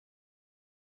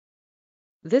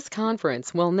This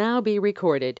conference will now be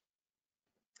recorded.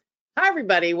 Hi,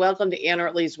 everybody. Welcome to Ann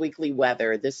Ortelee's Weekly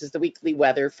Weather. This is the weekly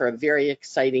weather for a very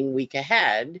exciting week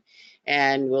ahead.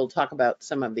 And we'll talk about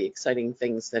some of the exciting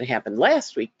things that happened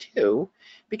last week, too,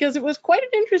 because it was quite an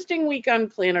interesting week on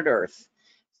planet Earth.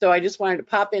 So I just wanted to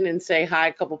pop in and say hi.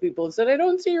 A couple people have said, I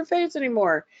don't see your face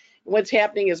anymore. What's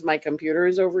happening is my computer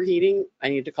is overheating. I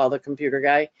need to call the computer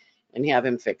guy and have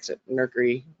him fix it.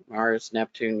 Mercury, Mars,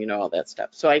 Neptune, all that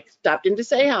stuff. So I stopped in to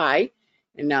say hi,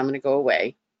 and now I'm going to go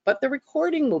away. But the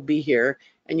recording will be here,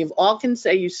 and you all can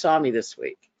say you saw me this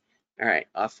week. All right,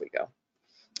 off we go.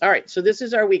 All right, so this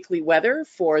is our weekly weather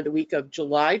for the week of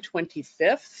July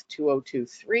 25th,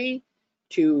 2023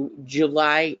 to June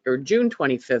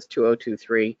 25th,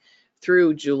 2023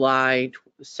 through July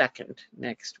 2nd,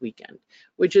 next weekend,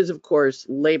 which is, of course,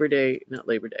 Labor Day, not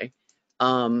Labor Day,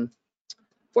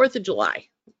 4th of July.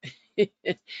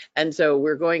 And so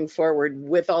we're going forward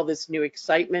with all this new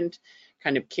excitement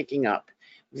kind of kicking up.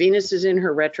 Venus is in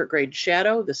her retrograde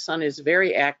shadow. The sun is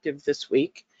very active this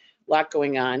week, a lot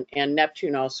going on, and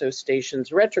Neptune also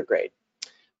stations retrograde.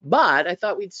 But I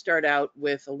thought we'd start out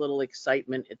with a little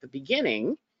excitement at the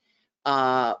beginning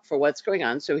for what's going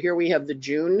on. So here we have the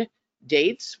June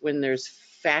dates when there's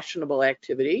fashionable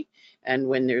activity and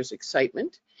when there's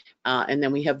excitement. And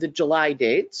then we have the July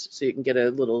dates, so you can get a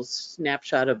little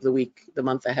snapshot of the week, the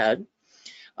month ahead.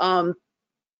 As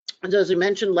I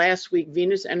mentioned last week,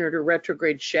 Venus entered a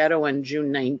retrograde shadow on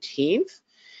June 19th,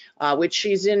 which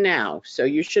she's in now. So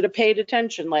you should have paid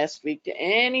attention last week to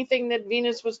anything that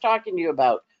Venus was talking to you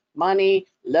about. Money,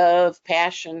 love,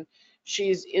 passion.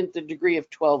 She's in the degree of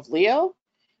 12 Leo.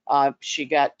 She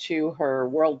got to her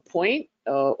world point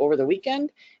over the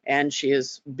weekend, and she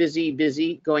is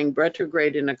busy going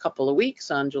retrograde in a couple of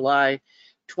weeks on July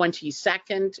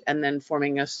 22nd, and then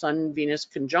forming a Sun-Venus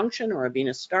conjunction or a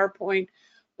Venus star point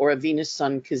or a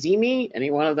Venus-Sun cazimi,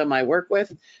 any one of them I work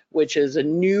with, which is a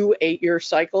new 8-year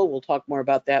cycle. We'll talk more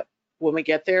about that when we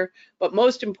get there. But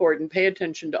most important, pay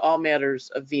attention to all matters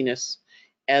of Venus,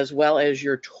 as well as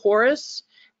your Taurus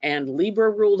and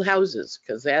Libra-ruled houses,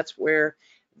 because that's where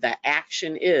the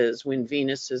action is when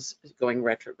Venus is going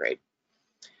retrograde.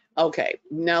 Okay,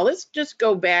 now let's just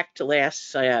go back to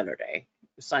last Sunday.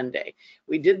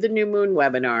 We did the new moon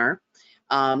webinar.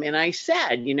 And I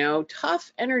said,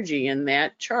 tough energy in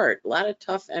that chart, a lot of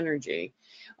tough energy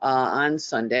on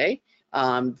Sunday.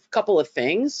 Couple of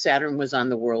things. Saturn was on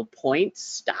the world point,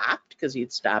 stopped because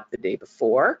he'd stopped the day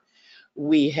before.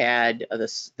 We had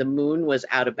the moon was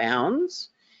out of bounds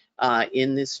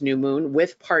in this new moon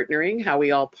with partnering, how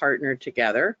we all partnered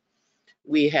together.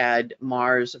 We had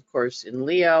Mars, of course, in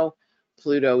Leo.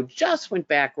 Pluto just went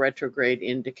back retrograde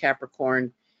into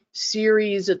Capricorn.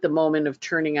 Ceres at the moment of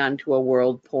turning on to a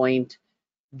world point.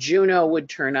 Juno would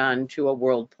turn on to a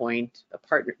world point. A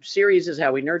partner Ceres is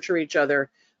how we nurture each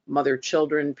other, mother,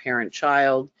 children, parent,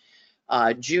 child.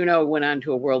 Juno went on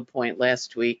to a world point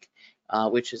last week,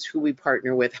 which is who we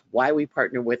partner with, why we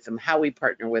partner with them, how we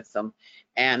partner with them.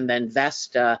 And then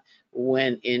Vesta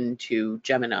went into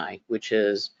Gemini, which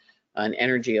is an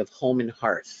energy of home and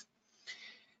hearth.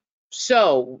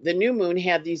 So the new moon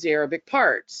had these Arabic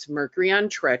parts: Mercury on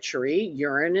treachery,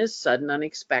 Uranus sudden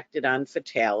unexpected on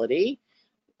fatality,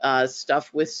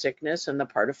 stuff with sickness, and the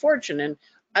part of fortune. And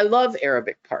I love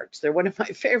Arabic parts. They're one of my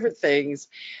favorite things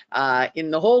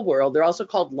in the whole world. They're also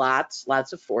called lots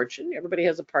of fortune. Everybody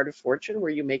has a part of fortune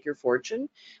where you make your fortune,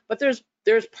 but there's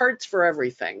parts for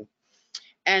everything.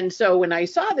 And so when I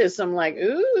saw this, I'm like,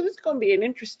 ooh, this is going to be an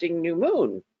interesting new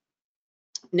moon.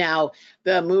 Now,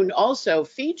 the moon also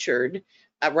featured,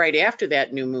 right after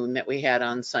that new moon that we had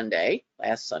on last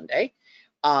Sunday,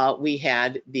 we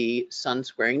had the sun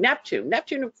squaring Neptune.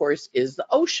 Neptune, of course, is the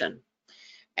ocean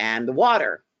and the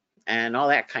water and all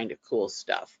that kind of cool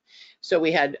stuff. So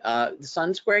we had the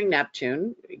sun squaring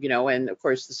Neptune, and of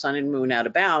course the sun and moon out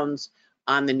of bounds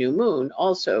on the new moon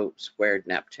also squared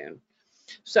Neptune.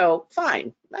 So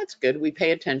fine, that's good. We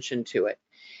pay attention to it.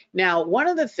 Now, one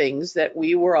of the things that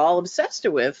we were all obsessed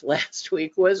with last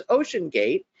week was Ocean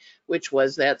Gate, which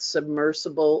was that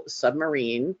submersible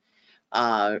submarine.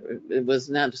 It was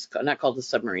not called the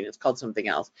submarine, it's called something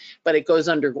else, but it goes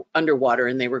underwater,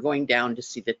 and they were going down to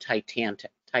see the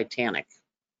Titanic.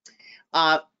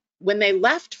 When they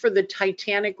left for the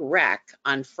Titanic wreck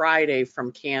on Friday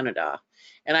from Canada,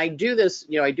 and I do this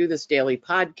daily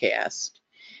podcast,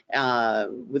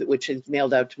 which is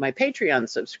mailed out to my Patreon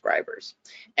subscribers.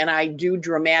 And I do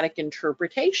dramatic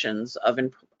interpretations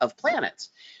of planets.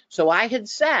 So I had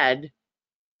said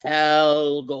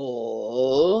Helgo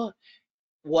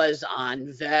was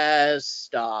on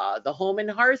Vesta, the home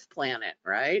and hearth planet,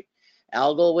 right?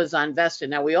 Algol was on Vesta.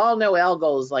 Now, we all know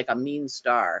Algol is like a mean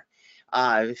star.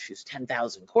 She's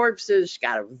 10,000 corpses. She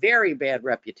got a very bad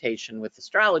reputation with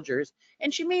astrologers,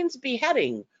 and she means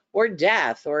beheading or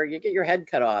death, or you get your head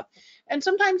cut off. And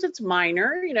sometimes it's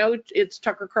minor, you know, it's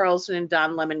Tucker Carlson and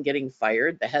Don Lemon getting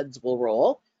fired, the heads will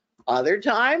roll. Other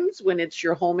times, when it's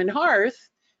your home and hearth,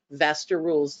 Vesta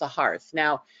rules the hearth.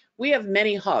 Now, we have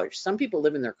many hearths. Some people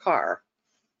live in their car.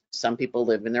 Some people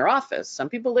live in their office. Some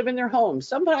people live in their home.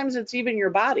 Sometimes it's even your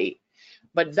body.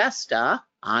 But Vesta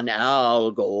on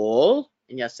Algol,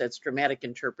 and yes, that's dramatic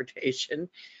interpretation,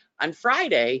 on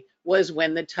Friday was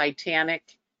when the Titan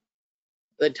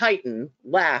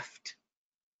left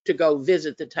to go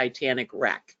visit the Titanic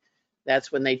wreck.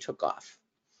 That's when they took off.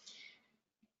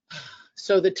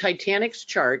 So the Titanic's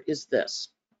chart is this.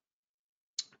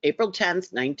 April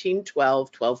 10th,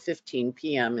 1912, 12:15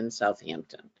 p.m. in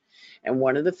Southampton. And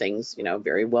one of the things, you know,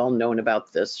 very well known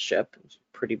about this ship, it was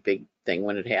a pretty big thing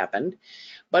when it happened,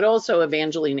 but also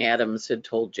Evangeline Adams had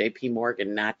told J.P.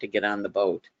 Morgan not to get on the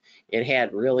boat. It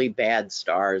had really bad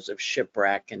stars of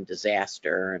shipwreck and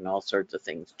disaster and all sorts of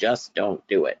things. Just don't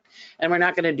do it. And we're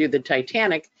not going to do the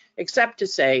Titanic except to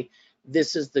say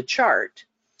this is the chart.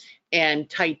 And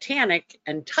Titanic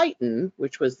and Titan,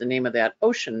 which was the name of that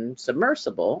ocean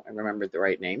submersible, I remembered the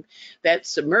right name, that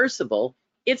submersible,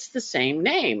 it's the same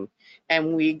name.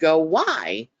 And we go,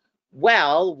 why?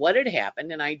 Well, what had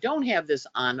happened, and I don't have this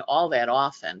on all that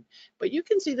often, but you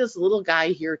can see this little guy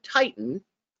here, Titan,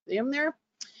 see him there?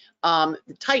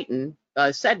 Titan,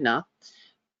 Sedna,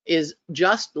 is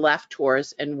just left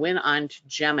Taurus and went on to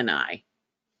Gemini.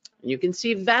 And you can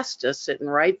see Vesta sitting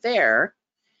right there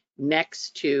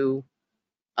next to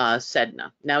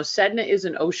Sedna. Now, Sedna is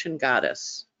an ocean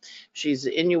goddess. She's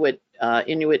an Inuit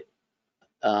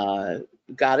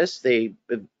goddess.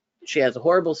 She has a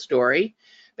horrible story.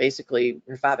 Basically,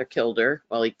 her father killed her.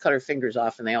 Well, he cut her fingers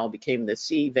off, and they all became the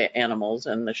sea animals.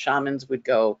 And the shamans would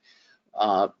go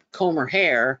comb her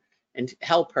hair and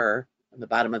help her on the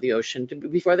bottom of the ocean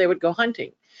before they would go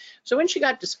hunting. So when she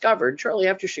got discovered, shortly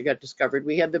after she got discovered,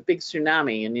 we had the big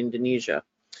tsunami in Indonesia,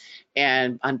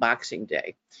 and on Boxing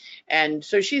Day. And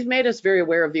so she's made us very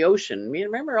aware of the ocean. I mean,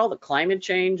 remember all the climate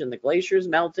change and the glaciers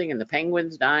melting and the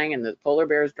penguins dying and the polar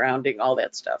bears drowning, all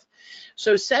that stuff.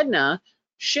 So Sedna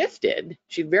shifted.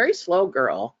 She's a very slow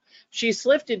girl. She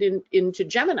shifted into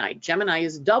Gemini. Gemini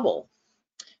is double.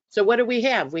 So what do we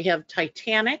have? We have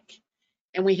Titanic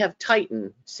and we have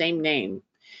Titan, same name.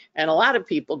 And a lot of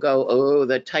people go, oh,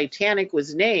 the Titanic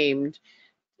was named,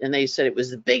 and they said it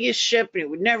was the biggest ship and it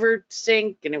would never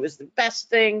sink and it was the best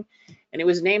thing. And it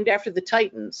was named after the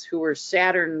Titans, who were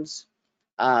Saturn's,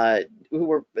 who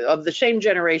were of the same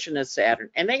generation as Saturn.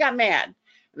 And they got mad and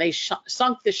they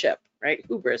sunk the ship, right?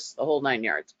 Hubris, the whole 9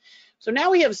 yards. So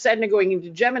now we have Sedna going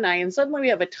into Gemini, and suddenly we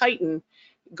have a Titan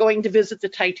going to visit the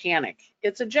Titanic.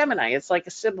 It's a Gemini. It's like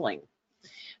a sibling.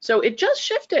 So it just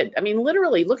shifted. I mean,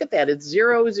 literally, look at that. It's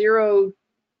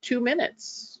 0.02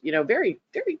 minutes. You know, very,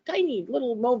 very tiny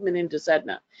little movement into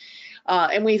Sedna.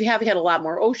 And we have had a lot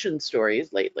more ocean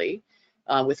stories lately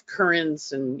with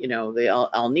currents and, you know, the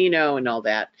El Nino and all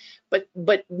that.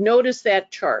 But notice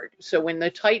that chart. So when the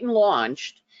Titan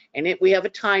launched, and we have a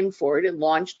time for it, it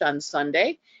launched on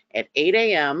Sunday at 8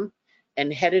 a.m.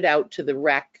 and headed out to the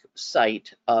wreck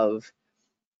site of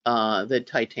the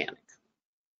Titanic.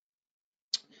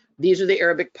 These are the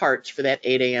Arabic parts for that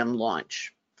 8 a.m.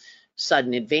 launch.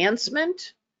 Sudden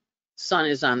advancement. Sun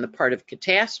is on the part of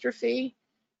catastrophe.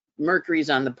 Mercury's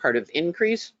on the part of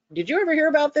increase. Did you ever hear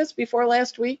about this before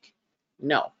last week?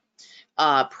 No.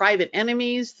 Private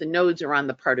enemies. The nodes are on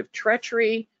the part of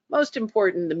treachery. Most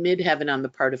important, the midheaven on the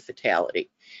part of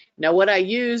fatality. Now, what I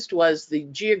used was the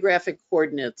geographic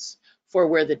coordinates for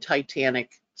where the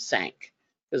Titanic sank,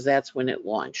 because that's when it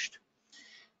launched.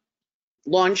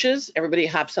 Launches, everybody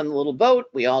hops on the little boat,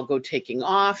 we all go taking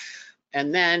off,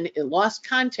 and then it lost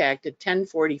contact at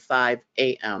 10:45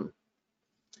 a.m.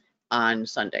 on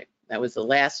Sunday. That was the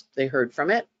last they heard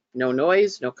from it. No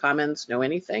noise, no comments, no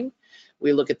anything.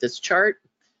 We look at this chart.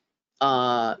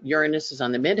 Uranus is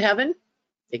on the midheaven,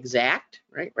 exact,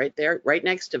 right there, right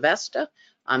next to Vesta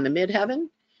on the midheaven.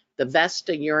 The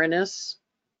Vesta-Uranus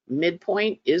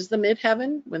midpoint is the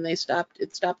midheaven when it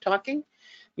stopped talking.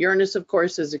 Uranus, of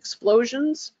course, is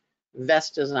explosions.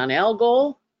 Vesta's on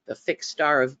Algol, the fixed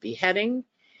star of beheading,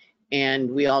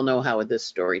 and we all know how this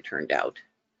story turned out.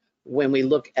 When we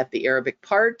look at the Arabic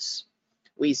parts,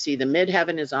 we see the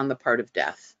midheaven is on the part of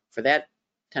death. For that,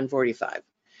 10:45.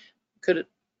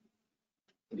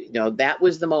 That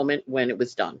was the moment when it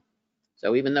was done.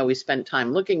 So even though we spent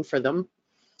time looking for them,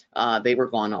 they were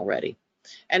gone already.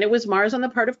 And it was Mars on the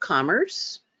part of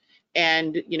commerce.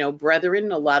 And, you know,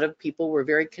 brethren, a lot of people were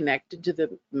very connected to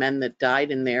the men that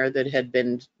died in there that had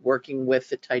been working with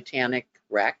the Titanic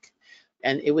wreck.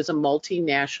 And it was a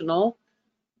multinational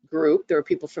group. There were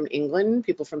people from England,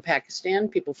 people from Pakistan,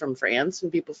 people from France,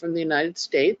 and people from the United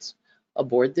States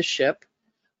aboard the ship.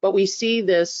 But we see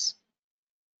this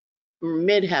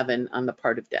midheaven on the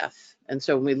part of death. And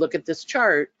so when we look at this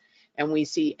chart and we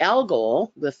see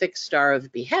Algol, the fixed star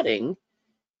of beheading,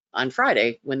 on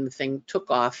Friday when the thing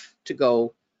took off to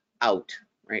go out,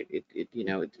 right?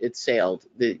 It sailed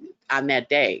on that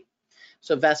day.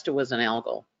 So Vesta was an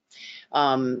Algol.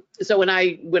 So when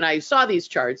I saw these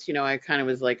charts, you know, I kind of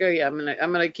was like, oh yeah,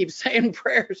 I'm gonna keep saying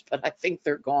prayers, but I think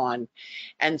they're gone.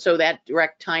 And so that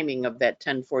direct timing of that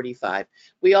 1045.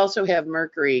 We also have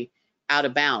Mercury out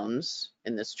of bounds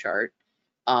in this chart.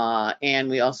 And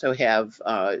we also had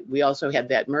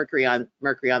that Mercury on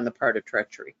the part of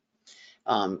treachery.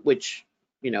 Which,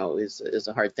 you know, is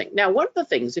a hard thing. Now, one of the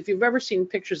things, if you've ever seen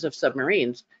pictures of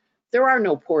submarines, there are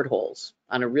no portholes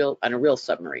on a real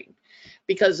submarine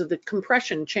because of the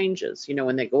compression changes. You know,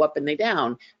 when they go up and they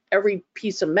down, every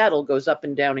piece of metal goes up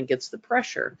and down and gets the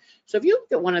pressure. So if you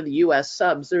look at one of the U.S.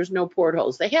 subs, there's no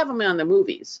portholes. They have them on the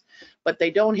movies, but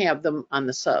they don't have them on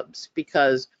the subs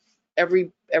because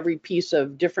every piece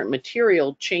of different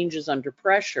material changes under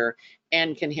pressure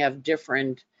and can have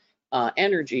different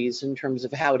energies in terms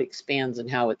of how it expands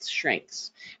and how it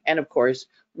shrinks. And of course,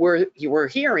 we're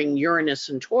hearing Uranus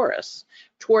and Taurus.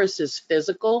 Taurus is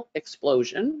physical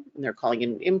explosion, and they're calling it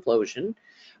an implosion.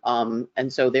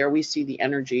 And so there we see the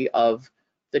energy of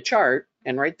the chart,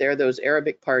 and right there, those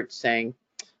Arabic parts saying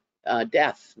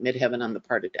death, midheaven on the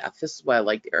part of death. This is why I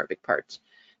like the Arabic parts.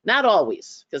 Not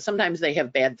always, because sometimes they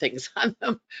have bad things on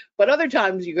them, but other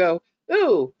times you go,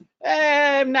 ooh,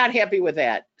 I'm not happy with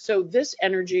that. So this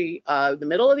energy, the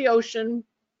middle of the ocean,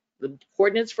 the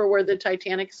coordinates for where the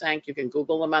Titanic sank, you can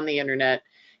Google them on the internet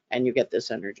and you get this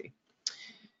energy.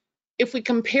 If we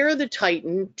compare the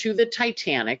Titan to the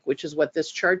Titanic, which is what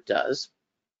this chart does,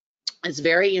 it's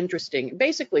very interesting.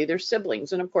 Basically, they're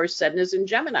siblings. And of course, Sedna's in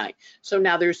Gemini. So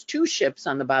now there's two ships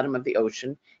on the bottom of the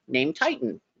ocean named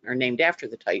Titan, or named after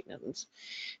the Titans.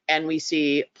 And we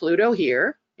see Pluto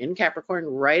here in Capricorn,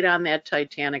 right on that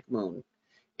Titanic moon,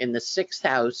 in the 6th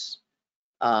house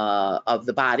of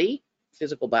the body,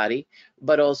 physical body,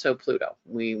 but also Pluto.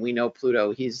 We know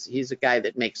Pluto, he's a guy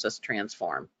that makes us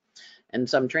transform. And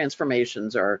some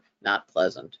transformations are not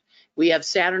pleasant. We have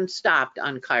Saturn stopped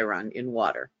on Chiron in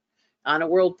water, on a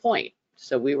world point.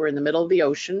 So we were in the middle of the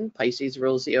ocean, Pisces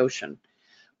rules the ocean.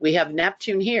 We have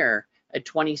Neptune here at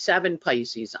 27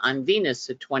 Pisces, on Venus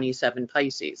at 27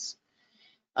 Pisces.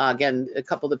 Again, a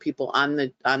couple of the people on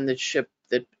the ship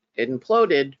that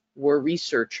imploded were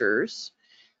researchers.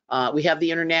 We have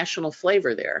the international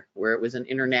flavor there, where it was an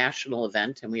international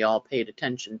event and we all paid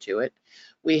attention to it.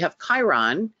 We have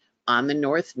Chiron on the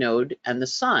North Node and the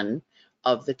sun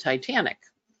of the Titanic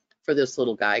for this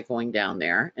little guy going down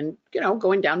there and, you know,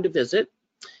 going down to visit.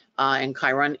 And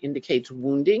Chiron indicates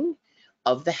wounding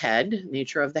of the head,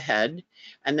 nature of the head.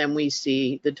 And then we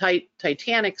see the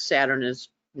Titanic Saturn is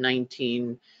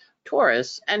 19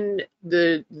 Taurus, and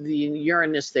the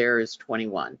Uranus there is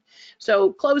 21.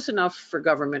 So close enough for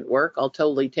government work. I'll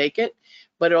totally take it.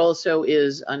 But it also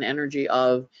is an energy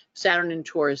of Saturn and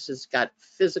Taurus has got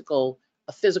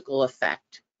a physical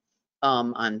effect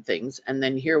on things. And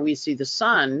then here we see the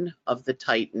sun of the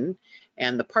Titan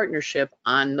and the partnership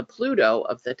on the Pluto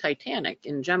of the Titanic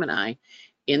in Gemini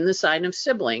in the sign of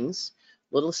siblings,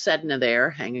 little Sedna there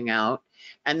hanging out.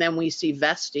 And then we see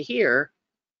Vesta here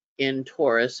in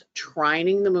Taurus,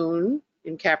 trining the moon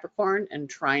in Capricorn and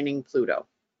trining Pluto.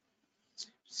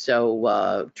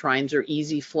 So trines are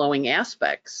easy flowing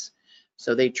aspects.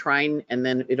 So they trine, and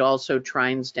then it also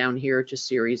trines down here to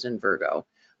Ceres and Virgo.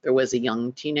 There was a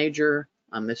young teenager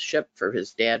on this ship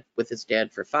with his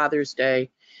dad for Father's Day.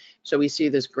 So we see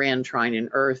this grand trine in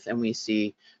Earth, and we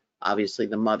see obviously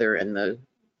the mother and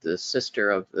the sister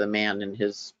of the man and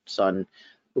his son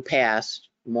who passed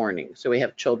mourning. So we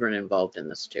have children involved in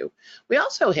this too. We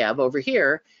also have over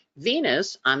here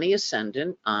Venus on the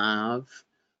ascendant of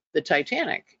the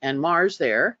Titanic and Mars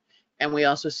there. And we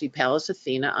also see Pallas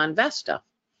Athena on Vesta.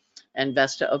 And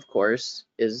Vesta, of course,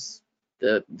 is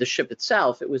the ship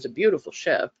itself. It was a beautiful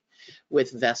ship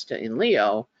with Vesta in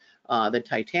Leo. The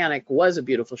Titanic was a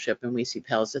beautiful ship, and we see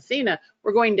Pallas Athena.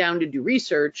 We're going down to do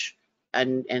research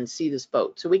and see this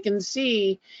boat. So we can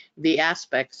see the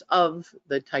aspects of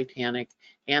the Titanic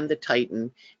and the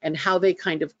Titan and how they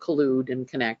kind of collude and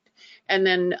connect. And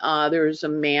then there's a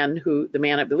man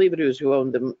I believe it is, who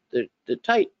owned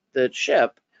the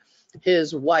ship.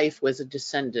 His wife was a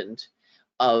descendant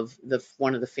of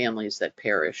one of the families that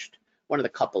perished, one of the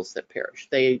couples that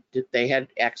perished. They had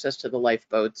access to the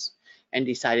lifeboats and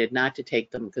decided not to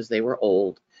take them because they were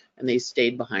old, and they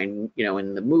stayed behind.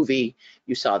 In the movie,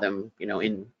 you saw them,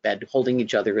 in bed holding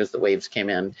each other as the waves came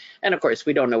in. And of course,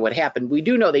 we don't know what happened. We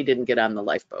do know they didn't get on the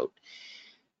lifeboat.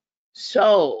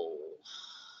 So,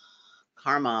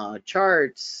 karma,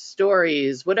 charts,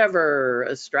 stories, whatever,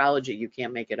 astrology, you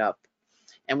can't make it up.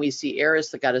 And we see Eris,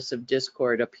 the goddess of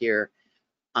discord, up here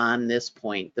on this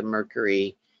point, the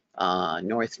Mercury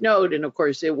North Node. And of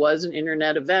course, it was an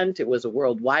internet event. It was a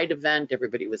worldwide event.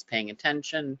 Everybody was paying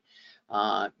attention,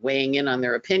 weighing in on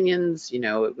their opinions.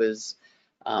 It was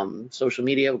social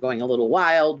media going a little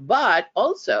wild, but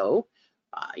also,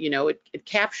 it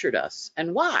captured us.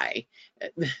 And why?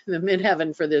 The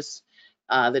midheaven for this,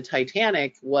 the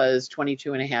Titanic, was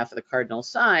 22.5 of the cardinal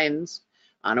signs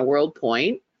on a world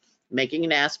point, making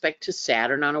an aspect to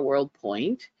Saturn on a world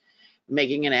point,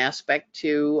 making an aspect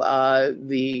to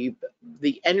the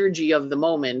energy of the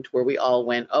moment where we all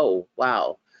went, oh,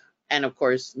 wow. And of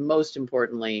course, most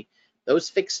importantly, those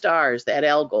fixed stars, that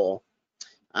Algol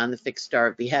on the fixed star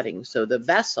of beheading. So the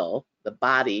vessel, the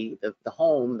body, the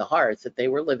home, the hearth that they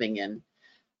were living in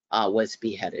was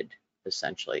beheaded,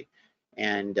 essentially.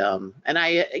 And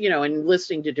I, in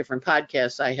listening to different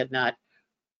podcasts, I had not,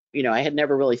 I had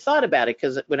never really thought about it,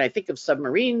 because when I think of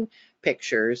submarine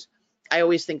pictures, I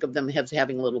always think of them as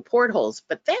having little portholes,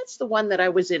 but that's the one that I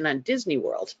was in on Disney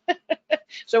World.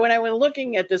 So when I was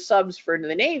looking at the subs for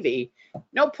the Navy,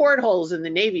 no portholes in the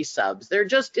Navy subs. They're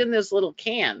just in this little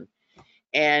can.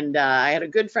 And I had a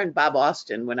good friend, Bob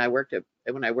Austin, when I worked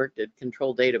at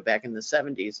Control Data back in the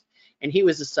 70s, and he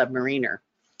was a submariner.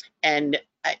 And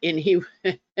he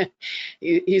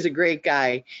he's a great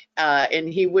guy, and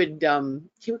he would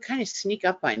kind of sneak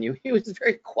up on you. He was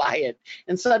very quiet,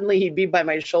 and suddenly he'd be by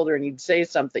my shoulder and he'd say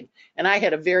something, and I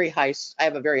have a very high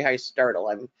startle.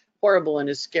 I'm horrible in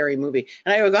a scary movie,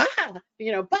 and I would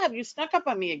go, Bob, you snuck up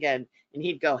on me again, and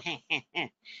he'd go,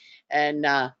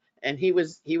 and he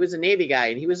was a Navy guy,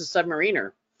 and he was a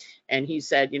submariner, and he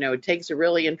said, it takes a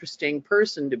really interesting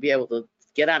person to be able to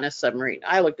get on a submarine.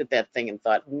 I looked at that thing and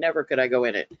thought, never could I go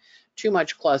in it. Too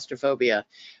much claustrophobia.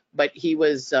 But he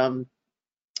was,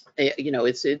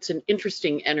 it's an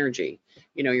interesting energy.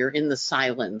 You're in the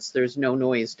silence. There's no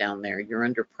noise down there. You're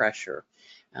under pressure.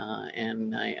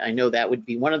 And I know that would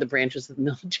be one of the branches of the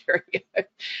military.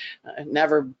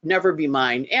 Never be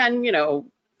mine. And,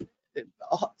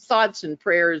 thoughts and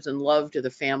prayers and love to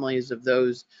the families of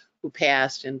those who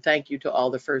passed. And thank you to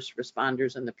all the first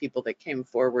responders and the people that came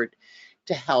forward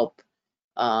to help,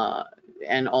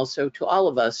 and also to all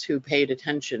of us who paid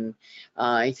attention.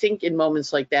 I think in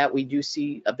moments like that, we do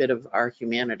see a bit of our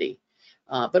humanity,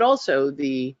 but also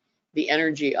the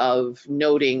energy of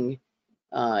noting,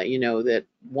 that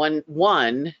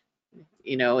one,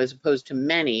 as opposed to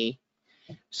many.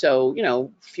 So, a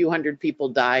few hundred people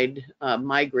died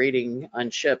migrating on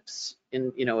ships,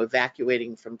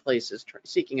 evacuating from places,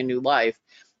 seeking a new life,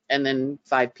 and then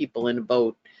 5 people in a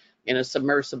boat in a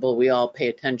submersible. We all pay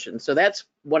attention. So that's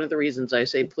one of the reasons I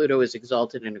say Pluto is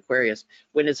exalted in Aquarius.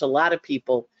 When it's a lot of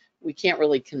people, we can't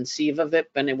really conceive of it,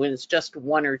 but when it's just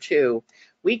 1 or 2,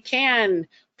 we can.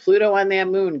 Pluto on that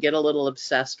moon, get a little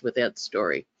obsessed with that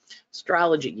story.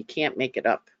 Astrology, you can't make it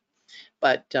up.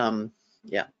 But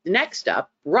yeah, next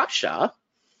up, Russia.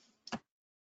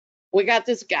 We got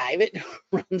this guy that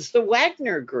runs the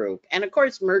Wagner Group. And of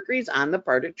course, Mercury's on the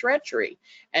part of treachery.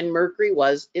 And Mercury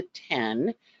was at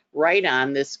 10, right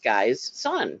on this guy's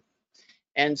sun.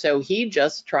 And so he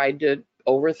just tried to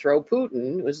overthrow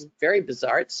Putin. It was very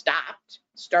bizarre. It stopped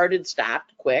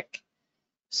quick.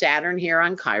 Saturn here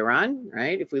on Chiron,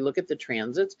 right? If we look at the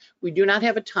transits, we do not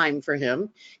have a time for him.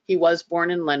 He was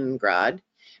born in Leningrad.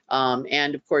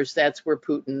 And of course, that's where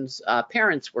Putin's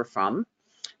parents were from.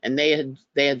 And they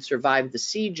had survived the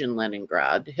siege in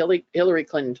Leningrad. Hillary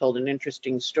Clinton told an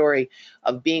interesting story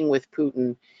of being with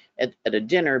Putin at a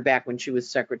dinner back when she was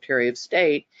Secretary of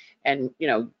State, and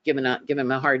giving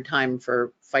him a hard time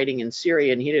for fighting in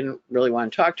Syria, and he didn't really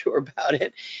want to talk to her about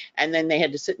it. And then they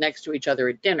had to sit next to each other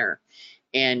at dinner,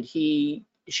 and she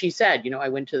said, I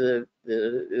went to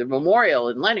the memorial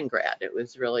in Leningrad. It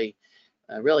was really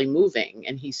moving.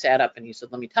 And he sat up and he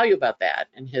said, let me tell you about that.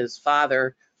 And his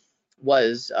father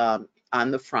was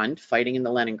on the front fighting in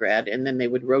the Leningrad, and then they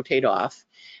would rotate off,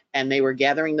 and they were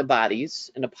gathering the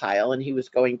bodies in a pile, and he was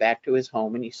going back to his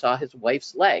home, and he saw his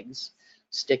wife's legs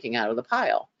sticking out of the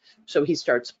pile. So he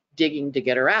starts digging to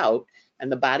get her out,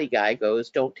 and the body guy goes,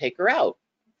 don't take her out.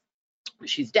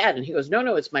 She's dead. And he goes,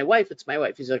 no, it's my wife. It's my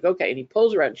wife. He's like, okay. And he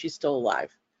pulls her out, and she's still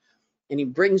alive. And he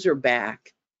brings her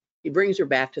back, He brings her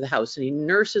back to the house and he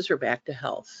nurses her back to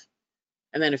health.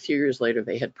 And then a few years later,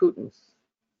 they had Putin.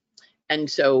 And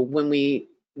so when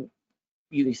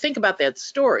you think about that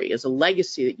story as a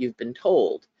legacy that you've been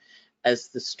told, as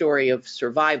the story of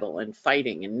survival and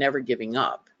fighting and never giving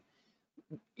up,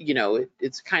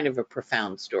 it's kind of a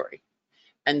profound story.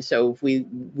 And so if we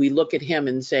look at him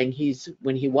and saying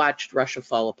when he watched Russia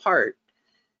fall apart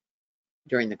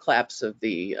during the collapse of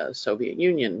the Soviet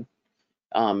Union,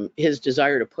 his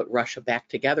desire to put Russia back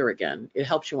together again, it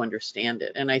helps you understand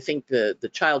it. And I think the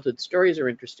childhood stories are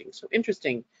interesting. So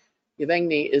interesting,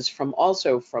 Yevgeny is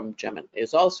also from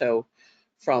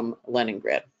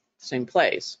Leningrad, same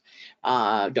place.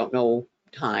 Don't know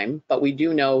time, but we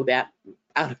do know that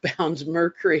out of bounds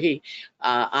Mercury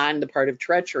on the part of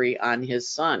treachery on his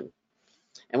sun.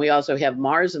 And we also have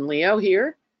Mars and Leo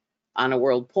here on a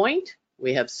world point.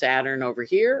 We have Saturn over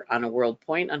here on a world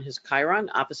point on his Chiron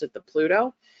opposite the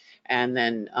Pluto. And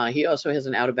then he also has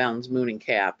an out of bounds moon and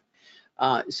Cap.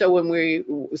 So when we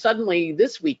suddenly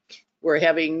this week, we're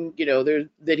having,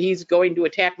 that he's going to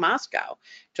attack Moscow,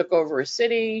 took over a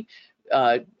city,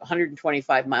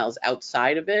 125 miles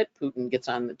outside of it. Putin gets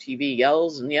on the TV,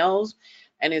 yells and yells.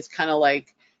 And it's kind of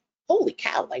like, holy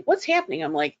cow, like what's happening?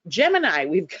 I'm like, Gemini,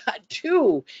 we've got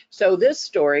two. So this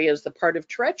story is the part of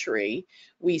treachery.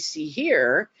 We see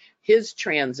here his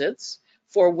transits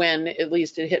for when at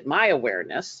least it hit my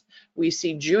awareness. We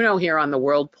see Juno here on the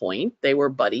world point. They were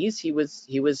buddies. He was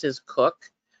his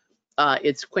cook.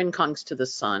 It's quincunx to the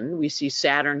sun. We see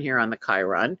Saturn here on the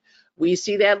Chiron. We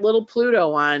see that little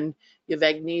Pluto on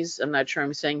Yevgeny's, I'm not sure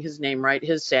I'm saying his name right,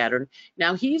 his Saturn.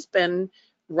 Now he's been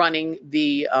running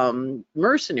the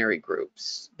mercenary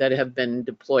groups that have been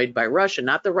deployed by Russia,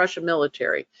 not the Russian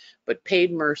military, but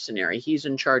paid mercenary. He's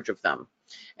in charge of them.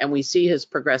 And we see his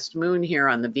progressed moon here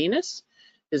on the Venus,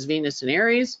 his Venus in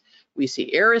Aries. We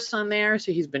see Eris on there,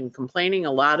 so he's been complaining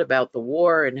a lot about the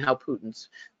war and how Putin's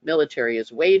military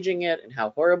is waging it and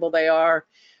how horrible they are.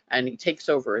 And he takes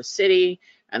over a city,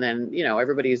 and then,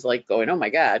 everybody's like going, oh my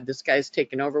God, this guy's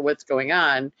taking over, what's going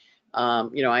on?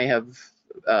 I have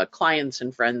clients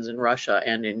and friends in Russia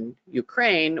and in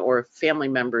Ukraine, or family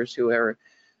members who are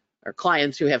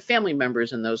clients who have family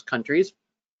members in those countries.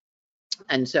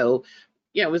 And so,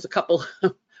 it was a couple,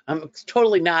 I'm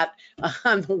totally not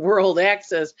on the world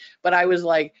axis, but I was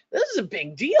like, this is a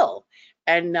big deal.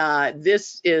 And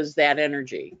this is that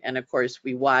energy. And of course,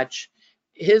 we watch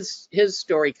his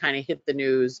story kind of hit the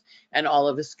news, and all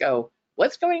of us go,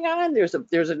 what's going on?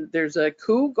 There's a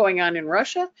coup going on in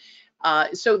Russia.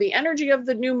 So the energy of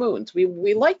the new moons,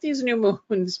 we like these new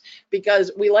moons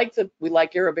because we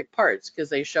like Arabic parts because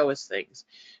they show us things.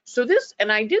 So this,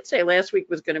 and I did say last week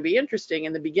was going to be interesting,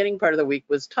 and the beginning part of the week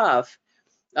was tough.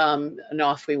 And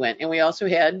off we went. And we also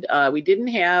had, we didn't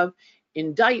have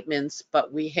indictments,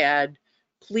 but we had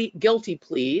guilty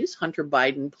pleas. Hunter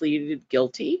Biden pleaded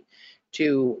guilty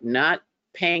to not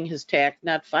filing his taxes,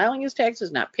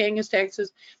 not paying his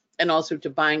taxes, and also to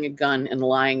buying a gun and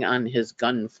lying on his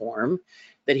gun form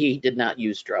that he did not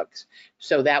use drugs.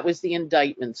 So that was the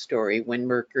indictment story when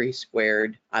Mercury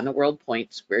squared on the world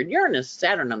point, squared Uranus,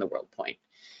 Saturn on the world point.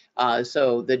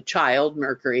 So the child,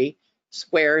 Mercury,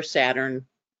 square Saturn,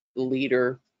 the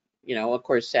leader, of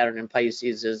course, Saturn in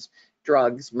Pisces is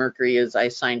drugs. Mercury is, I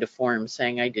signed a form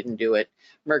saying I didn't do it.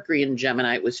 Mercury in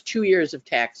Gemini, it was 2 years of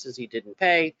taxes he didn't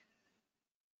pay.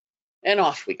 And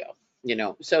off we go.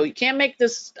 So you can't make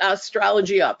this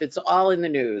astrology up. It's all in the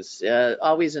news,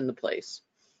 always in the place.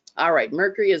 All right,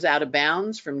 Mercury is out of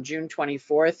bounds from June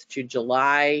 24th to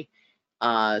July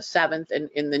 7th. And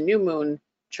in the new moon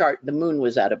chart, the moon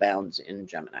was out of bounds in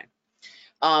Gemini.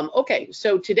 Okay,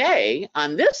 so today,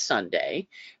 on this Sunday,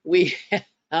 we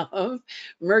have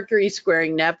Mercury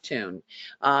squaring Neptune.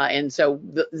 And so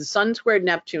the Sun squared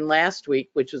Neptune last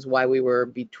week, which is why we were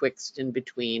betwixt and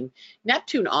between.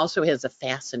 Neptune also has a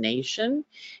fascination,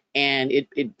 and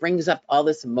it brings up all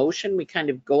this emotion. We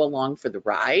kind of go along for the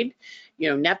ride.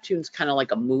 Neptune's kind of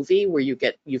like a movie where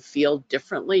you feel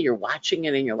differently. You're watching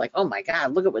it and you're like, oh my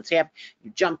God, look at what's happening.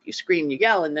 You jump, you scream, you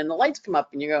yell, and then the lights come up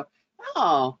and you go,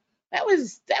 oh, that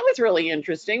was really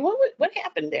interesting. What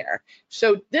happened there?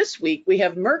 So this week we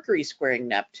have Mercury squaring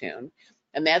Neptune,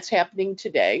 and that's happening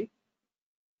today.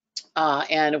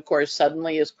 And of course,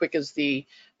 suddenly, as quick as the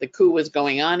coup was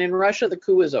going on in Russia, the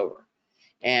coup is over.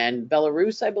 And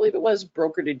Belarus, I believe it was,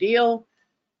 brokered a deal.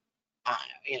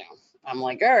 I'm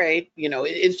like, all right,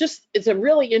 it's a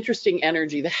really interesting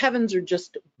energy. The heavens are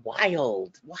just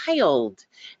wild.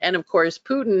 And of course,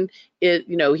 Putin,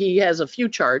 he has a few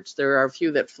charts. There are a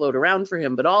few that float around for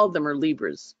him, but all of them are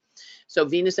Libras. So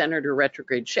Venus entered her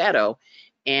retrograde shadow,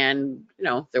 and,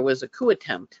 there was a coup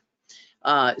attempt.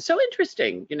 So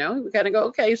interesting, you know, we kind of go,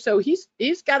 okay, so he's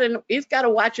got to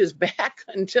watch his back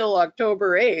until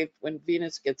October 8th when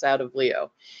Venus gets out of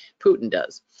Leo. Putin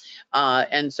does.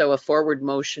 And so a forward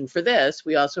motion for this,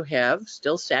 we also have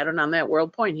still Saturn on that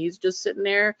world point. He's just sitting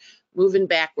there moving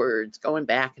backwards, going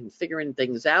back and figuring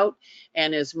things out.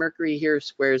 And as Mercury here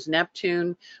squares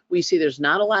Neptune, we see there's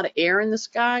not a lot of air in the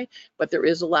sky, but there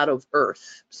is a lot of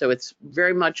earth. So it's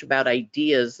very much about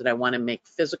ideas that I want to make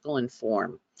physical in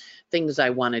form, things I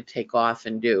want to take off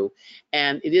and do.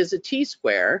 And it is a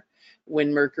T-square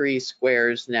when Mercury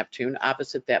squares Neptune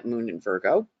opposite that moon in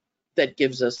Virgo that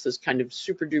gives us this kind of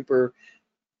super duper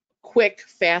quick,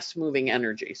 fast moving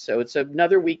energy. So it's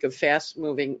another week of fast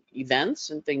moving events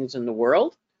and things in the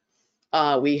world.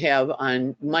 We have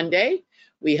on Monday,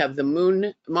 we have the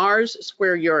moon, Mars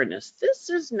square Uranus. This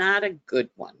is not a good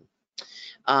one.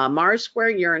 Mars square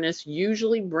Uranus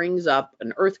usually brings up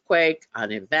an earthquake,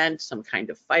 an event, some kind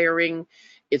of firing.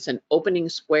 It's an opening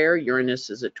square. Uranus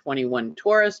is at 21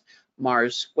 Taurus.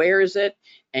 Mars squares it,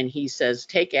 and he says,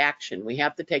 take action. We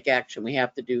have to take action. We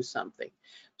have to do something.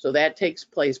 So that takes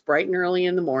place bright and early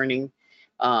in the morning,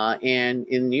 and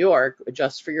in New York,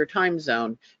 adjust for your time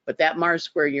zone. But that Mars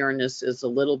square Uranus is a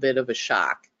little bit of a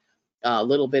shock, a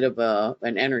little bit of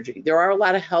an energy. There are a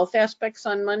lot of health aspects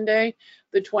on Monday,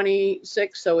 the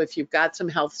 26th. So if you've got some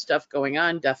health stuff going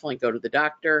on, definitely go to the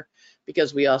doctor,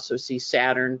 because we also see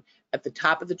Saturn at the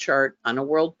top of the chart on a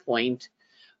world point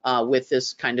with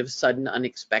this kind of sudden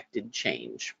unexpected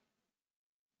change.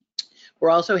 We're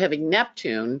also having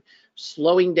Neptune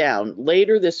slowing down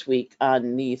later this week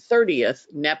on the 30th.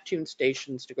 Neptune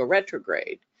stations to go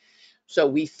retrograde. So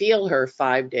we feel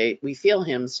we feel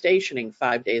him stationing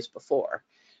 5 days before.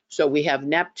 So we have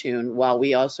Neptune, while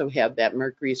we also have that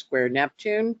Mercury square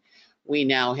Neptune. We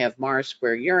now have Mars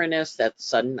square Uranus, that's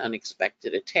sudden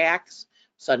unexpected attacks,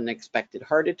 sudden unexpected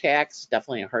heart attacks,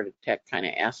 definitely a heart attack kind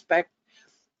of aspect.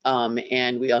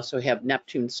 And we also have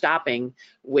Neptune stopping,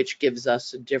 which gives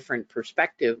us a different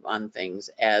perspective on things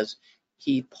as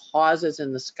he pauses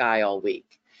in the sky all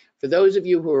week. For those of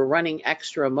you who are running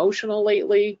extra emotional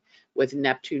lately, with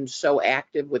Neptune so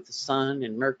active with the sun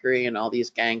and Mercury and all these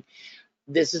gang,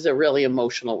 this is a really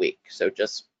emotional week. So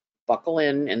just buckle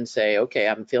in and say, okay,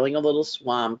 I'm feeling a little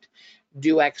swamped.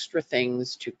 Do extra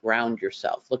things to ground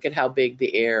yourself. Look at how big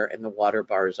the air and the water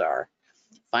bars are.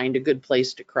 Find a good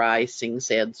place to cry, sing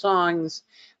sad songs,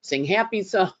 sing happy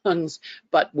songs.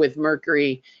 But with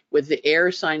Mercury, with the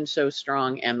air sign so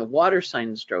strong and the water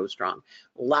sign so strong,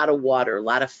 a lot of water, a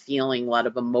lot of feeling, a lot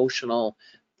of emotional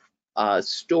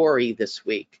story this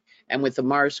week. And with the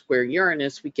Mars square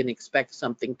Uranus, we can expect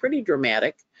something pretty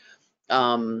dramatic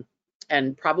and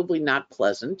probably not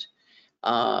pleasant.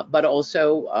 But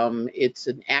also it's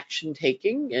an action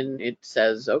taking, and it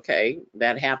says, okay,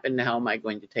 that happened, how am I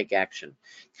going to take action?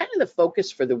 Kind of the focus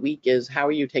for the week is, how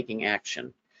are you taking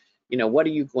action? You know, what are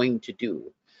you going to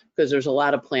do? Because there's a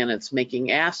lot of planets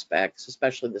making aspects,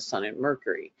 especially the Sun and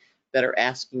Mercury, that are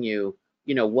asking you,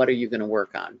 you know, what are you going to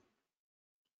work on?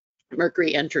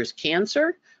 Mercury enters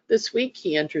Cancer this week.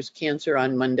 He enters Cancer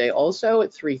on Monday also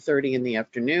at 3:30 in the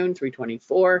afternoon,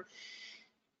 3:24.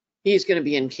 He's going to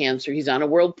be in Cancer. He's on a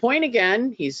world point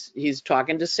again. He's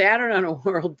talking to Saturn on a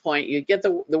world point. You get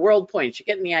the world points. You're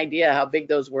getting the idea how big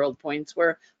those world points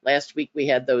were. Last week we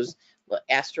had those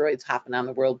asteroids hopping on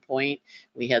the world point.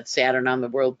 We had Saturn on the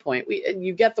world point.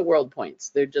 You get the world points.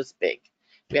 They're just big.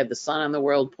 We had the sun on the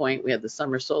world point. We had the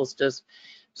summer solstice.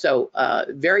 So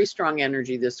very strong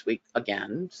energy this week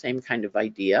again. Same kind of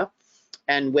idea.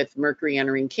 And with Mercury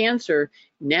entering Cancer,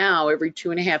 now every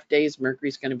 2.5 days,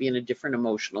 Mercury's going to be in a different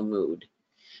emotional mood.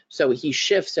 So he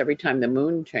shifts every time the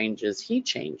moon changes, he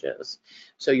changes.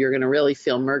 So you're going to really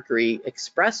feel Mercury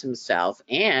express himself.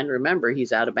 And remember,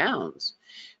 he's out of bounds.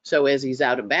 So as he's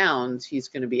out of bounds, he's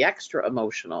going to be extra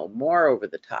emotional, more over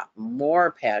the top,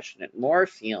 more passionate, more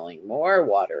feeling, more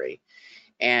watery.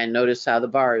 And notice how the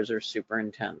bars are super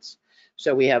intense.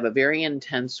 So we have a very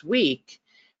intense week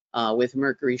with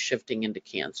Mercury shifting into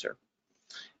Cancer.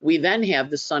 We then have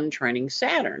the Sun trining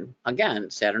Saturn.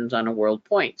 Again, Saturn's on a world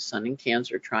point. Sun in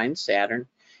Cancer trines Saturn.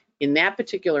 In that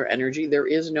particular energy, there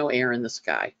is no air in the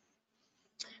sky.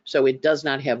 So it does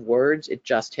not have words, it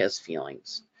just has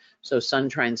feelings. So Sun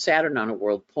trines Saturn on a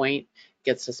world point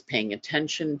gets us paying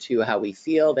attention to how we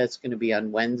feel. That's going to be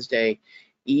on Wednesday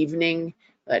evening.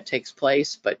 That takes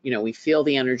place, but you know, we feel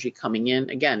the energy coming in.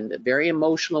 Again, a very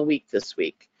emotional week this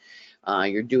week.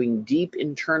 You're doing deep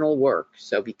internal work,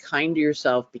 so be kind to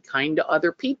yourself, be kind to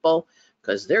other people,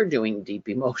 because they're doing deep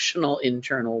emotional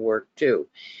internal work too.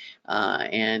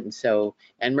 And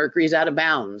Mercury's out of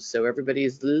bounds, so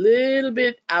everybody's a little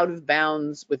bit out of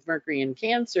bounds with Mercury in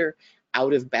Cancer.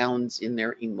 out of bounds in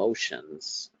their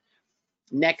emotions.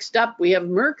 Next up, we have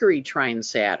Mercury trine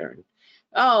Saturn.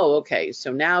 Oh, okay,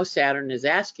 so now Saturn is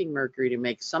asking Mercury to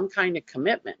make some kind of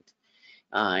commitment.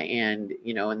 And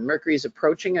Mercury is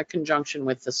approaching a conjunction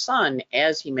with the Sun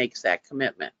as he makes that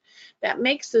commitment. That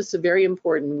makes this a very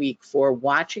important week for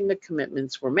watching the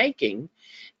commitments we're making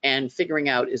and figuring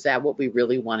out, is that what we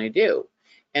really want to do?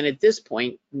 And at this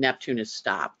point, Neptune has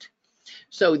stopped.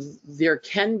 So there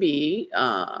can be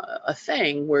a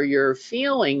thing where you're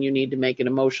feeling you need to make an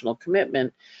emotional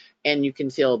commitment, and you can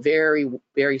feel very,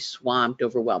 very swamped,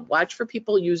 overwhelmed. Watch for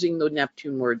people using the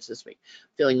Neptune words this week.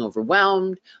 Feeling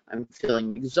overwhelmed, I'm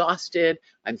feeling exhausted,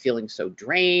 I'm feeling so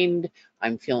drained,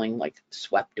 I'm feeling like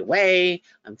swept away,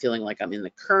 I'm feeling like I'm in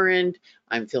the current,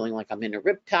 I'm feeling like I'm in a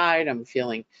riptide, I'm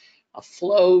feeling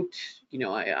afloat,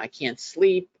 I can't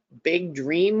sleep. Big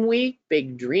dream week,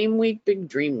 big dream week, big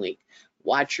dream week.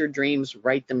 Watch your dreams,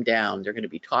 write them down. They're going to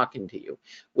be talking to you,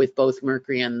 with both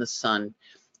Mercury and the Sun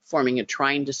forming a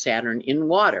trine to Saturn in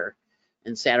water.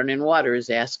 And Saturn in water is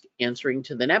answering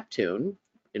to the Neptune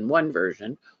in one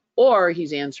version, or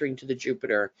he's answering to the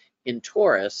Jupiter in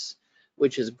Taurus,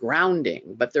 which is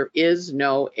grounding, but there is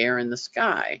no air in the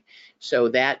sky. So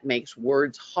that makes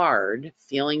words hard,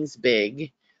 feelings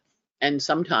big. And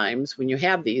sometimes when you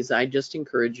have these, I just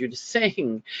encourage you to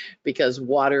sing, because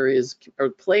or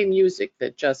play music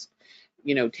that just,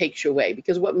 takes you away.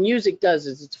 Because what music does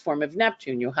is it's a form of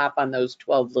Neptune. You hop on those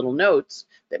 12 little notes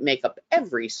that make up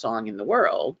every song in the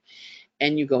world,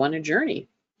 and you go on a journey.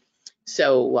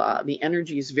 So the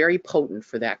energy is very potent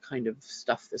for that kind of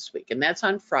stuff this week. And that's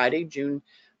on Friday, June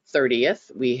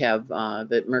 30th. We have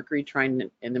the Mercury trine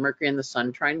and the Mercury and the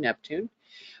Sun trine Neptune.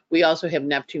 We also have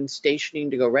Neptune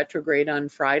stationing to go retrograde on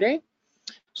Friday.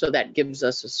 So that gives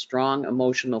us a strong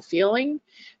emotional feeling.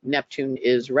 Neptune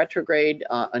is retrograde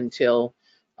until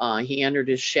he entered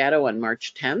his shadow on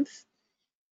March 10th.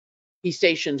 He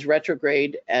stations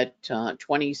retrograde at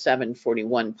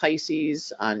 2741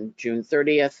 Pisces on June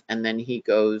 30th, and then he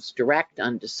goes direct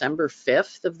on December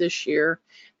 5th of this year,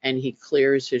 and he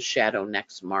clears his shadow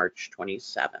next March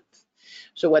 27th.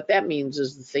 So what that means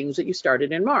is the things that you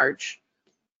started in March,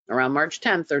 around March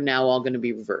 10th, are now all going to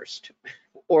be reversed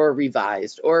or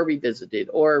revised or revisited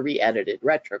or re-edited,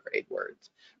 retrograde words,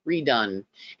 redone.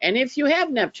 And if you have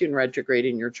Neptune retrograde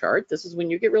in your chart, this is when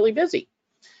you get really busy.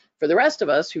 For the rest of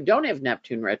us who don't have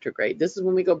Neptune retrograde, this is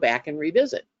when we go back and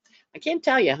revisit. I can't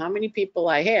tell you how many people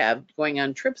I have going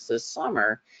on trips this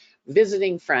summer,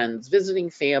 visiting friends,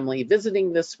 visiting family,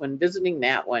 visiting this one, visiting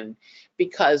that one,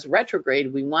 because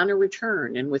retrograde, we want to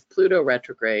return. And with Pluto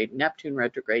retrograde, Neptune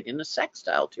retrograde in a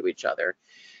sextile to each other,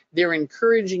 they're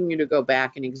encouraging you to go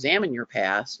back and examine your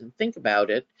past and think about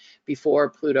it before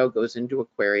Pluto goes into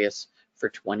Aquarius for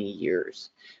 20 years.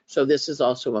 So this is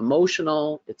also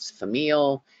emotional, it's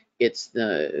familial, it's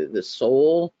the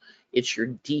soul, it's your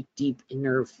deep, deep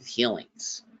inner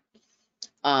feelings.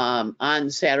 On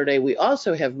Saturday, we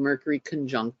also have Mercury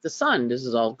conjunct the Sun. This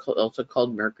is also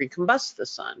called Mercury combusts the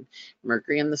Sun.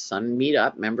 Mercury and the Sun meet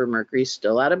up. Remember, Mercury's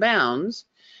still out of bounds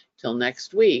till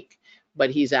next week,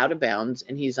 but he's out of bounds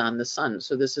and he's on the Sun.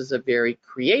 So this is a very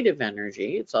creative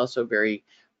energy. It's also very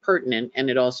pertinent,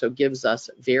 and it also gives us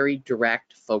very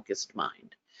direct, focused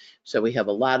mind. So we have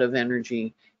a lot of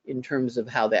energy in terms of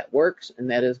how that works, and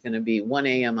that is going to be 1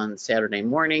 a.m. on Saturday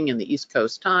morning in the East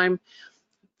Coast time.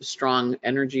 Strong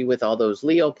energy with all those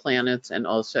Leo planets, and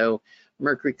also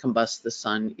Mercury combusts the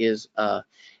Sun is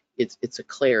it's a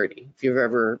clarity. If you've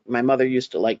ever, my mother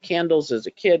used to light candles as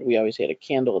a kid. We always had a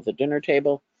candle at the dinner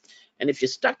table, and if you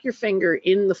stuck your finger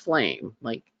in the flame,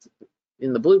 like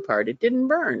in the blue part, it didn't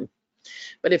burn.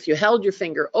 But if you held your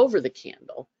finger over the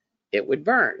candle, it would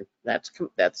burn. That's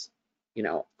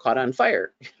caught on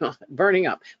fire, burning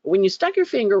up. But when you stuck your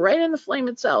finger right in the flame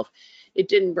itself, it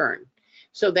didn't burn.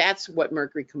 So that's what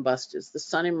Mercury combust is. The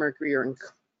Sun and Mercury are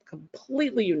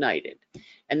completely united,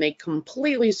 and they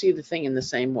completely see the thing in the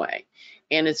same way.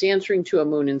 And it's answering to a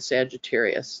moon in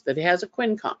Sagittarius that has a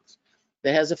quincunx,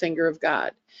 that has a finger of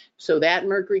God. So that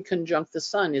Mercury conjunct the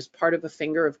Sun is part of a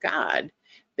finger of God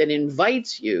that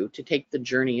invites you to take the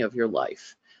journey of your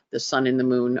life. The Sun and the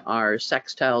Moon are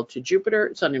sextile to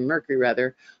Jupiter, Sun and Mercury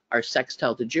rather, are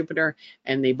sextile to Jupiter,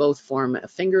 and they both form a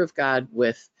finger of God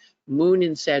with Moon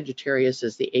in Sagittarius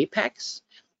as the apex,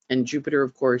 and Jupiter,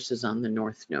 of course, is on the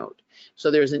north node.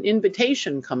 So there's an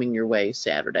invitation coming your way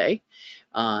Saturday,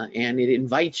 and it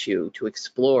invites you to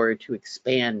explore, to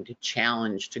expand, to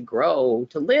challenge, to grow,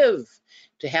 to live,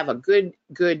 to have a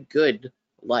good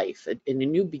life, in a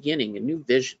new beginning, a new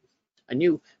vision, a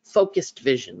new focused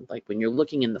vision, like when you're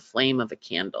looking in the flame of a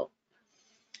candle.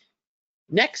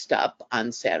 Next up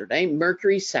on Saturday,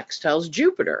 Mercury sextiles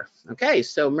Jupiter. Okay,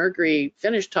 so Mercury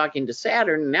finished talking to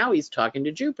Saturn, and now he's talking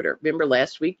to Jupiter. Remember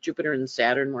last week, Jupiter and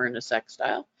Saturn were in a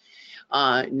sextile?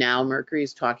 Now Mercury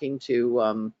is talking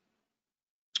to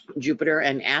Jupiter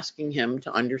and asking him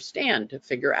to understand, to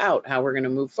figure out how we're going to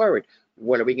move forward.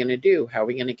 What are we going to do? How are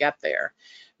we going to get there?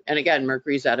 And again,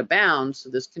 Mercury's out of bounds, so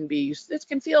this can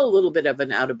feel a little bit of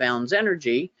an out of bounds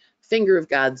energy. Finger of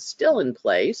God's still in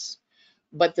place,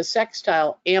 but the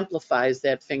sextile amplifies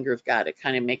that finger of God. It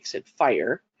kind of makes it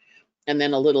fire. And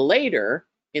then a little later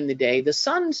in the day, the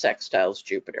sun sextiles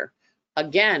Jupiter,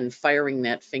 again firing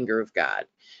that finger of God.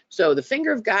 So the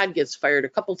finger of God gets fired a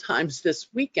couple times this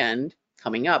weekend,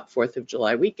 coming up, 4th of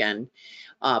July weekend,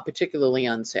 particularly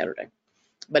on Saturday.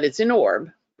 But it's an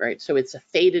orb, right? So it's a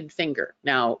faded finger.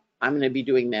 Now, I'm going to be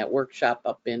doing that workshop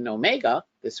up in Omega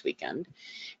this weekend,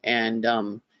 and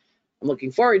I'm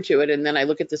looking forward to it. And then I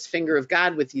look at this finger of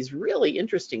God with these really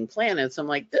interesting planets. I'm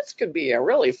like, this could be a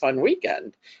really fun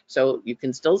weekend. So you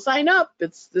can still sign up.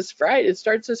 It's this Friday. It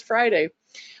starts this Friday.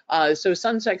 So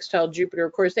sun sextile Jupiter,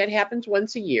 of course, that happens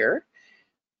once a year.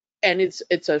 And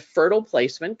it's a fertile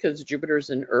placement because Jupiter's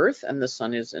in Earth and the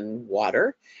sun is in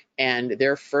water, and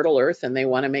they're fertile Earth and they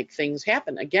want to make things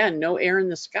happen. Again, no air in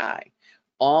the sky,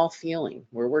 all feeling.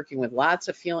 We're working with lots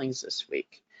of feelings this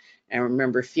week. And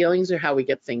remember, feelings are how we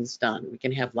get things done. We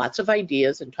can have lots of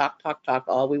ideas and talk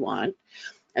all we want.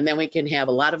 And then we can have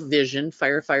a lot of vision,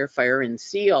 fire, and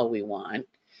see all we want.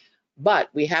 But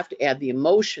we have to add the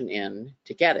emotion in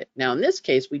to get it. Now, in this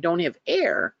case, we don't have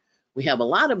air. We have a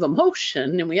lot of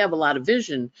emotion and we have a lot of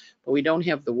vision, but we don't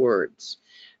have the words.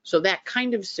 So that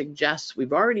kind of suggests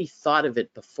we've already thought of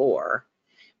it before.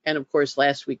 And of course,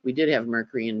 last week we did have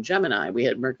Mercury in Gemini. We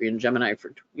had Mercury in Gemini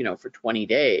for 20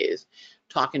 days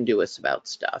talking to us about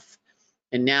stuff.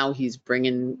 And now he's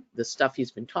bringing the stuff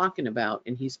he's been talking about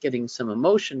and he's getting some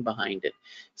emotion behind it,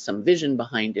 some vision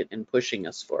behind it, and pushing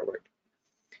us forward.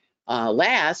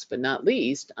 Last but not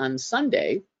least, on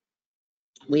Sunday,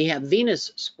 we have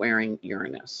Venus squaring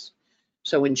Uranus.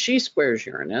 So when she squares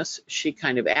Uranus, she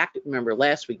kind of acted. Remember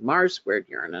last week Mars squared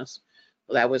Uranus.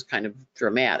 Well, that was kind of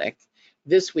dramatic.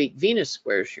 This week Venus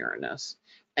squares Uranus.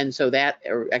 And so that,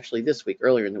 or actually this week,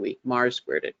 earlier in the week, Mars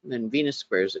squared it. And then Venus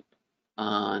squares it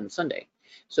on Sunday.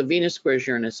 So Venus squares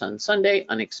Uranus on Sunday,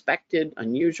 unexpected,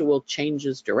 unusual,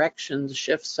 changes directions,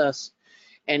 shifts us.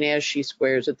 And as she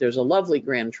squares it, there's a lovely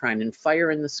grand trine and fire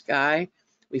in the sky.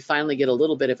 We finally get a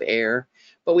little bit of air,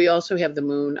 but we also have the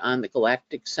moon on the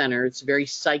galactic center. It's a very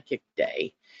psychic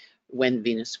day when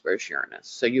Venus squares Uranus.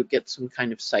 So you get some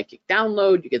kind of psychic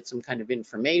download, you get some kind of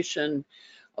information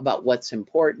about what's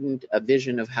important, a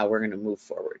vision of how we're going to move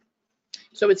forward.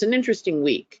 So it's an interesting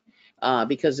week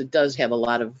because it does have a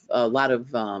lot of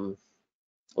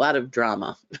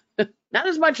drama. Not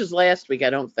as much as last week, I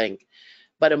don't think,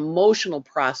 but emotional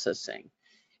processing.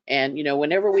 And,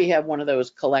 whenever we have one of those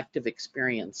collective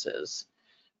experiences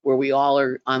where we all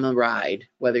are on the ride,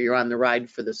 whether you're on the ride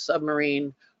for the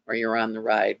submarine or you're on the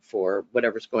ride for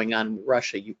whatever's going on in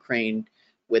Russia, Ukraine,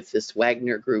 with this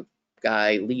Wagner Group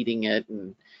guy leading it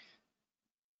and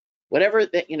whatever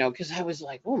that, because I was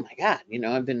like, oh my God,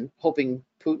 I've been hoping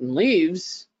Putin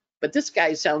leaves, but this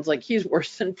guy sounds like he's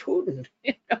worse than Putin.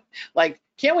 Like,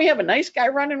 can't we have a nice guy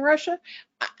running Russia?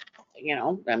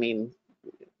 I mean,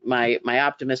 my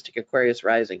optimistic Aquarius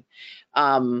rising.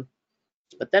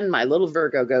 But then my little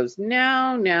Virgo goes,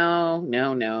 no.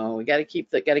 We got to keep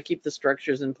the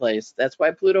structures in place. That's why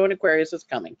Pluto in Aquarius is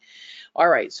coming. All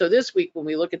right. So this week, when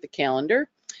we look at the calendar,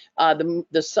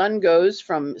 the sun goes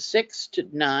from 6 to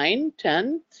 9,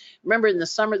 10. Remember, in the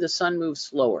summer, the sun moves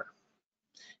slower,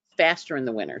 faster in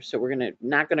the winter. So we're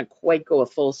not gonna quite go a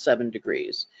full 7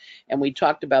 degrees. And we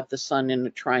talked about the sun in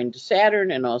a trine to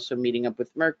Saturn and also meeting up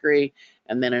with Mercury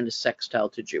and then in a sextile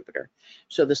to Jupiter.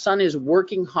 So the sun is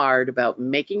working hard about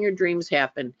making your dreams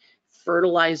happen,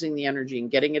 fertilizing the energy and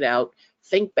getting it out.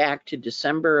 Think back to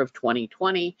December of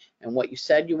 2020 and what you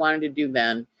said you wanted to do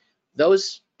then.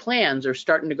 Those plans are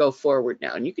starting to go forward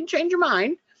now. And you can change your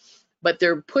mind, but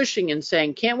they're pushing and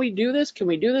saying, can we do this? Can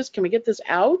we do this? Can we get this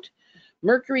out?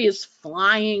 Mercury is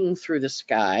flying through the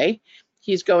sky.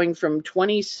 He's going from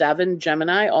 27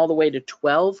 Gemini all the way to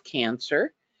 12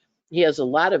 Cancer. He has a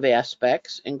lot of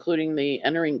aspects, including the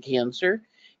entering Cancer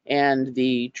and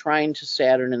the trine to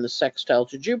Saturn and the sextile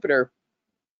to Jupiter.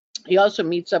 He also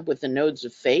meets up with the nodes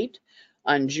of fate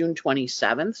on June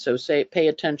 27th, so pay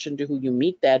attention to who you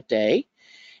meet that day.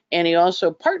 And he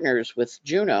also partners with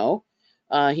Juno.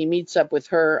 He meets up with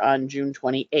her on June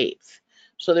 28th.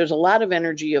 So there's a lot of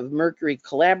energy of Mercury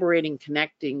collaborating,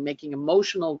 connecting, making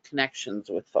emotional connections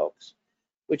with folks,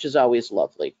 which is always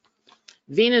lovely.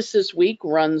 Venus this week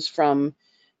runs from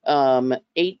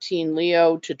 18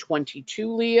 Leo to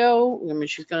 22 Leo. I mean,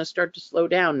 she's going to start to slow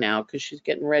down now because she's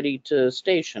getting ready to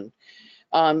station.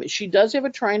 She does have a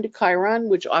trine to Chiron,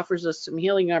 which offers us some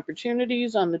healing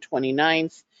opportunities on the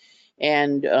 29th.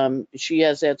 And she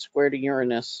has that square to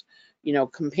Uranus, you know,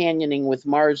 companioning with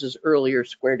Mars's earlier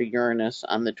square to Uranus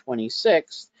on the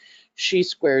 26th. She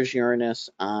squares Uranus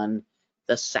on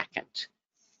the 2nd.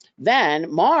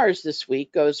 Then Mars this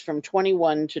week goes from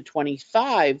 21 to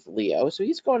 25 Leo, so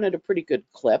he's going at a pretty good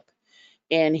clip.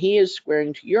 And he is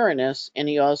squaring to Uranus, and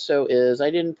he also is,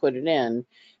 I didn't put it in,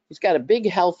 he's got a big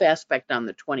health aspect on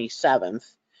the 27th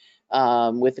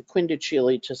with the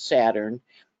quindecile to Saturn,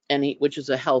 and which is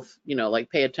a health, you know, like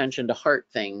pay attention to heart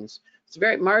things. It's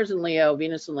very Mars and Leo,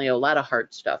 Venus and Leo, a lot of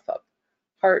heart stuff up.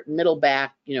 Heart, middle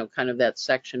back, you know, kind of that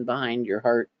section behind your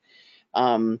heart.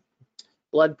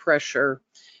 Blood pressure.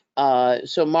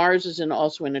 So Mars is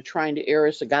also in a trine to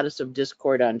Eris, a goddess of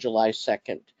discord, on July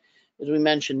 2nd. As we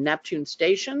mentioned, Neptune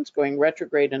stations going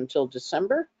retrograde until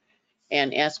December,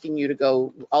 and asking you to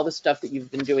go, all the stuff that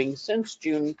you've been doing since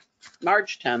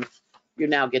March 10th, you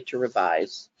now get to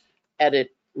revise, edit,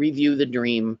 review the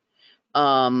dream.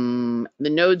 The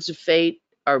nodes of fate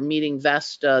are meeting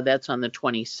Vesta, that's on the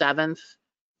 27th.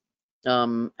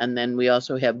 And then we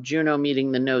also have Juno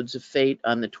meeting the nodes of fate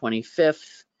on the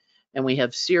 25th. And we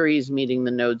have Ceres meeting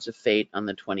the nodes of fate on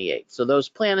the 28th. So those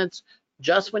planets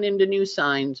just went into new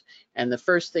signs, and the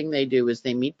first thing they do is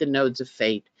they meet the nodes of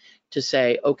fate to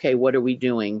say, okay, what are we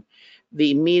doing?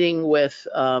 The meeting with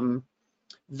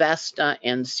Vesta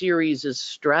and Ceres is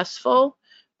stressful.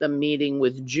 The meeting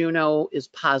with Juno is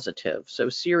positive. So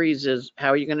Ceres is how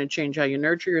are you going to change how you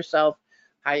nurture yourself?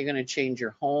 How are you going to change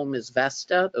your home is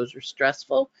Vesta. Those are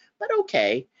stressful, but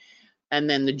okay. And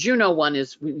then the Juno one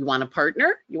is, you want a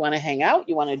partner? You want to hang out?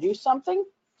 You want to do something?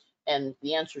 And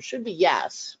the answer should be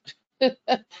yes,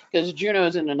 because Juno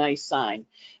is in a nice sign,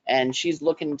 and she's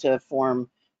looking to form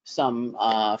some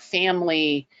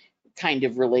family kind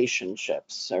of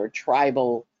relationships or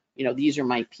tribal, you know, these are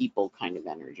my people kind of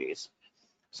energies.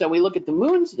 So we look at the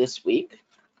moons this week.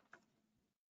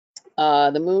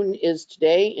 The moon is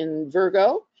today in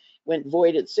Virgo, went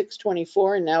void at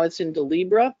 6:24, and now it's into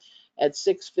Libra at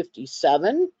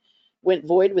 6:57. Went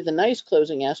void with a nice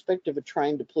closing aspect of a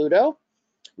trine to Pluto.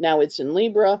 Now it's in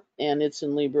Libra, and it's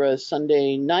in Libra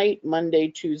Sunday night, Monday,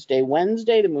 Tuesday,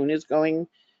 Wednesday. The moon is going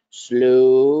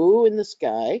slow in the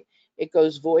sky. It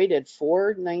goes void at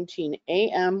 4:19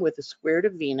 a.m. with a square to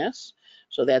Venus.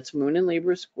 So that's moon in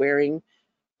Libra squaring,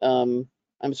 with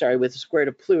a square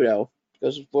to Pluto. It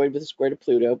goes void with a square to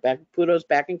Pluto. Pluto's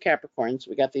back in Capricorn,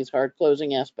 so we got these hard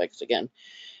closing aspects again.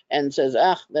 And says,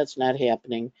 that's not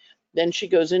happening. Then she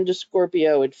goes into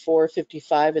Scorpio at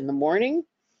 4:55 in the morning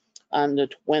on the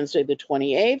Wednesday the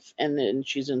 28th, and then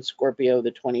she's in Scorpio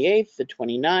the 28th, the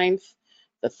 29th,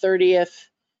 the 30th,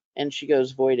 and she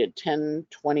goes void at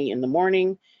 10:20 in the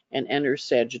morning and enters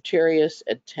Sagittarius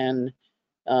at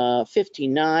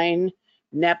 10:59.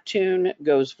 Neptune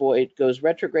goes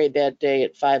retrograde that day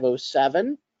at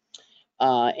 5:07,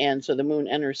 and so the moon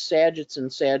enters Sag. It's in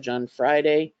Sag on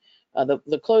Friday.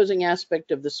 The closing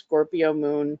aspect of the Scorpio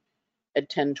moon at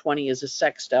 10:20 is a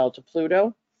sextile to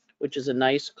Pluto, which is a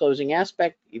nice closing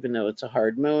aspect, even though it's a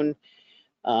hard moon,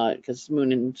 because the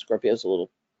moon in Scorpio is a little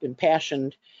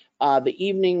impassioned.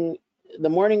 The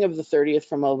morning of the 30th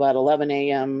from about 11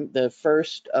 a.m., the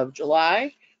 1st of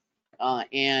July,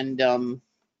 and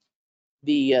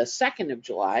the 2nd of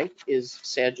July is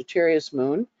Sagittarius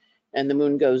moon, and the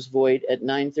moon goes void at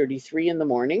 9:33 in the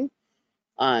morning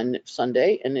on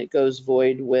Sunday, and it goes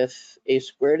void with a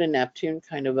square to Neptune,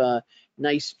 kind of a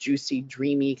nice, juicy,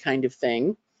 dreamy kind of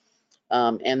thing.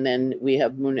 And then we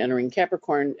have moon entering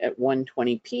Capricorn at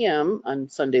 1:20 p.m. on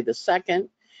Sunday the 2nd,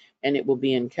 and it will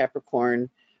be in Capricorn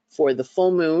for the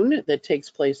full moon that takes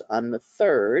place on the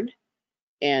 3rd.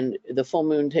 And the full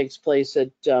moon takes place at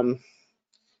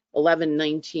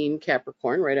 11:19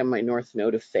 Capricorn, right on my north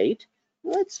node of fate.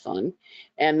 Well, that's fun.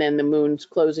 And then the moon's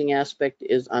closing aspect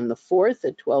is on the 4th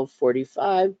at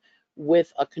 12:45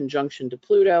 with a conjunction to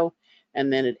Pluto,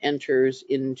 and then it enters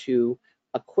into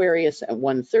Aquarius at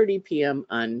 1:30 p.m.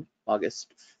 on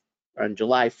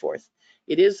July 4th.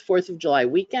 It is 4th of July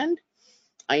weekend.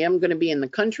 I am going to be in the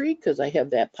country because I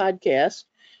have that podcast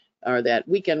or that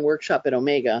weekend workshop at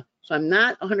Omega. So I'm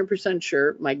not 100%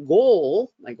 sure. My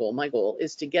goal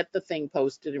is to get the thing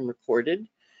posted and recorded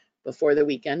before the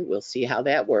weekend. We'll see how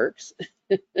that works.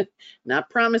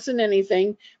 Not promising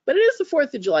anything, but it is the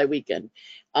 4th of July weekend.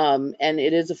 And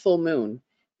it is a full moon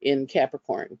in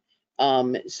Capricorn.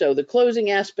 So the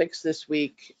closing aspects this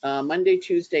week, Monday,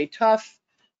 Tuesday, tough.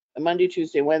 Monday,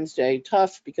 Tuesday, Wednesday,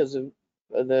 tough because of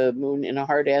the moon in a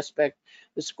hard aspect.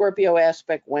 The Scorpio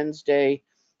aspect Wednesday,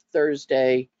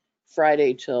 Thursday,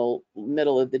 Friday till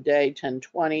middle of the day,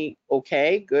 10:20.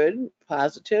 Okay, good,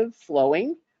 positive,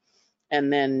 flowing.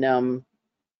 And then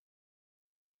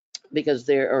because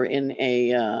they're in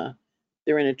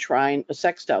a trine, a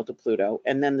sextile to Pluto.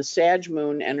 And then the Sag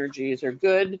moon energies are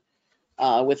good,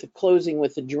 with a closing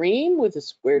with a dream, with a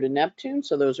square to Neptune.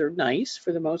 So those are nice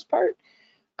for the most part,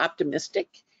 optimistic.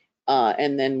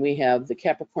 And then we have the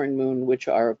Capricorn moon, which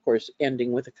are, of course,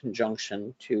 ending with a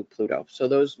conjunction to Pluto. So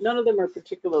those, none of them are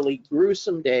particularly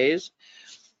gruesome days,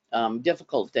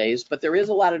 difficult days, but there is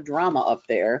a lot of drama up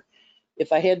there.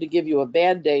 If I had to give you a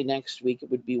bad day next week, it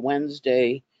would be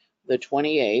Wednesday, the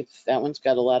 28th. That one's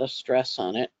got a lot of stress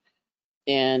on it.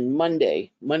 And Monday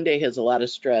has a lot of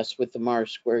stress with the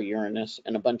Mars square Uranus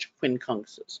and a bunch of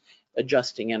quincunxes,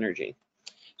 adjusting energy.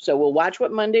 So we'll watch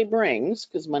what Monday brings,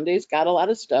 because Monday's got a lot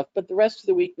of stuff, but the rest of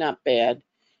the week, not bad.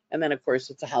 And then, of course,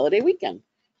 it's a holiday weekend.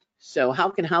 So how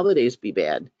can holidays be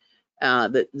bad?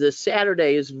 The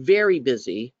Saturday is very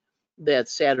busy.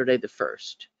 That's Saturday the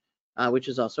 1st, which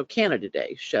is also Canada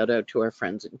Day. Shout out to our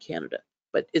friends in Canada.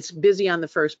 But it's busy on the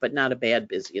 1st, but not a bad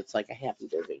busy. It's like a happy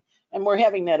busy. And we're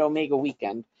having that Omega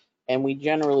weekend, and we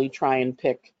generally try and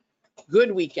pick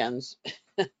good weekends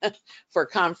for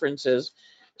conferences.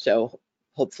 So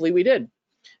hopefully we did.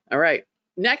 All right.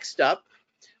 Next up,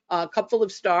 a couple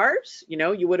of stars. You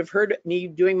know, you would have heard me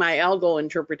doing my Algol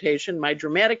interpretation, my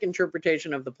dramatic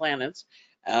interpretation of the planets.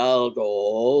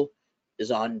 Algol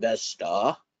is on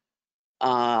Vesta.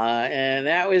 And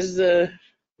that was the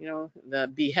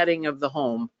beheading of the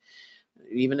home,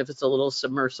 even if it's a little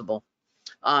submersible.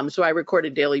 So I record a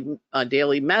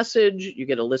daily message. You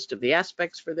get a list of the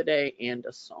aspects for the day and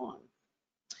a song.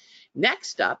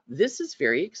 Next up, this is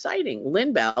very exciting.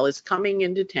 Lynn Bell is coming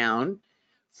into town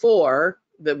for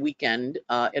the weekend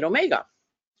at Omega.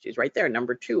 She's right there,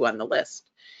 number 2 on the list.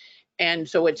 And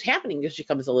so what's happening, because she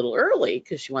comes a little early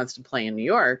because she wants to play in New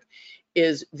York,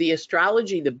 is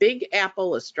the Big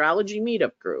Apple Astrology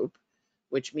Meetup Group,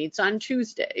 which meets on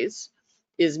Tuesdays,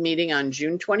 is meeting on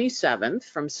June 27th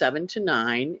from 7 to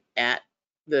 9 at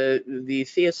the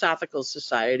Theosophical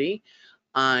Society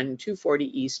on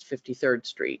 240 East 53rd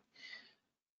Street.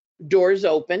 Doors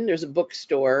open. There's a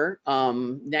bookstore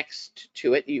next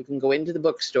to it. You can go into the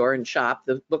bookstore and shop.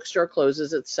 The bookstore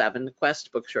closes at 7, the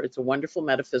Quest bookstore. It's a wonderful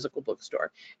metaphysical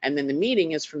bookstore. And then the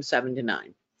meeting is from 7 to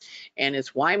 9. And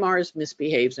it's Why Mars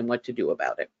Misbehaves and What to Do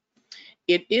About It.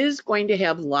 It is going to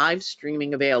have live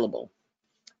streaming available.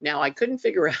 Now, I couldn't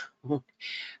figure out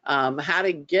how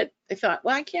to get, I thought,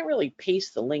 well, I can't really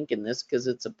paste the link in this because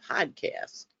it's a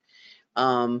podcast.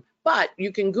 But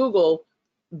you can Google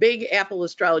Big Apple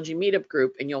Astrology Meetup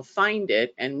Group and you'll find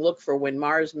it, and look for When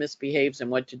Mars Misbehaves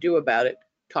and What to Do About It,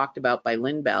 talked about by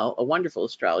Lynn Bell, a wonderful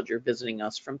astrologer visiting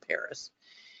us from Paris.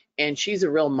 And she's a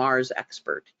real Mars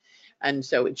expert. And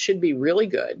so it should be really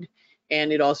good.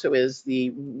 And it also is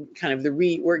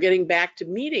we're getting back to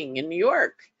meeting in New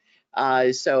York.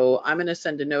 So I'm going to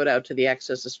send a note out to the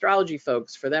Access Astrology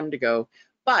folks for them to go,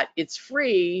 but it's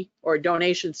free, or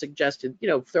donation suggested,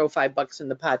 throw $5 in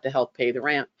the pot to help pay the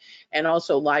rent. And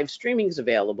also live streaming is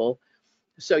available.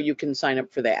 So you can sign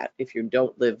up for that if you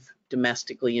don't live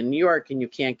domestically in New York and you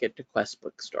can't get to Quest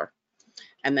Bookstore.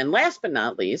 And then last but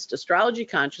not least, Astrology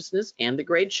Consciousness and the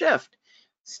Great Shift.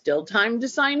 Still time to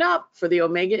sign up for the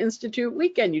Omega Institute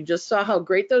weekend. You just saw how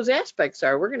great those aspects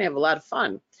are. We're going to have a lot of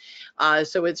fun.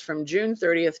 So it's from June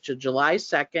 30th to July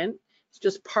 2nd. It's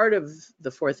just part of the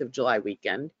 4th of July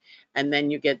weekend. And then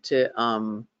you get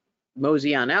to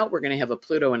mosey on out. We're going to have a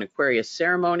Pluto and Aquarius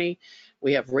ceremony.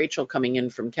 We have Rachel coming in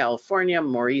from California,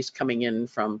 Maurice coming in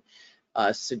from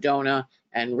Sedona,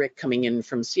 and Rick coming in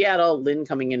from Seattle, Lynn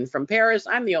coming in from Paris.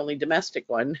 I'm the only domestic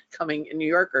one coming in, New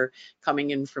Yorker coming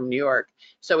in from New York.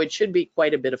 So it should be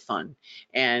quite a bit of fun.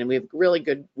 And we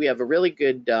have a really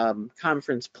good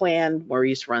conference planned.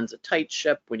 Maurice runs a tight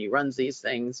ship when he runs these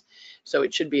things. So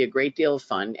it should be a great deal of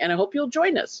fun. And I hope you'll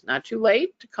join us. Not too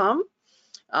late to come.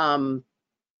 And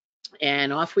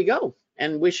off we go.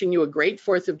 And wishing you a great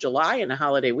 4th of July and a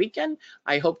holiday weekend.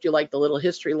 I hope you like the little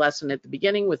history lesson at the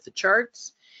beginning with the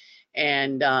charts.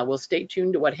 And we'll stay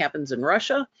tuned to what happens in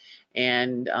Russia,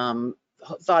 and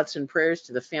thoughts and prayers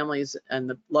to the families and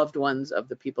the loved ones of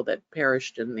the people that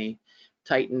perished in the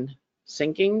Titan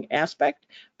sinking aspect.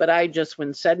 But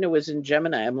when Sedna was in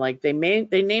Gemini, I'm like, they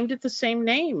named it the same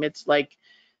name. It's like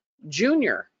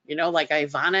Junior, like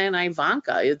Ivana and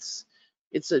Ivanka. It's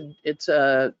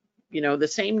the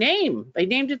same name. They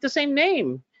named it the same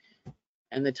name.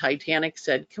 And the Titanic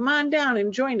said, come on down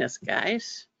and join us,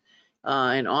 guys.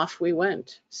 and off we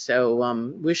went. So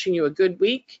wishing you a good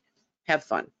week. Have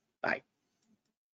fun. Bye.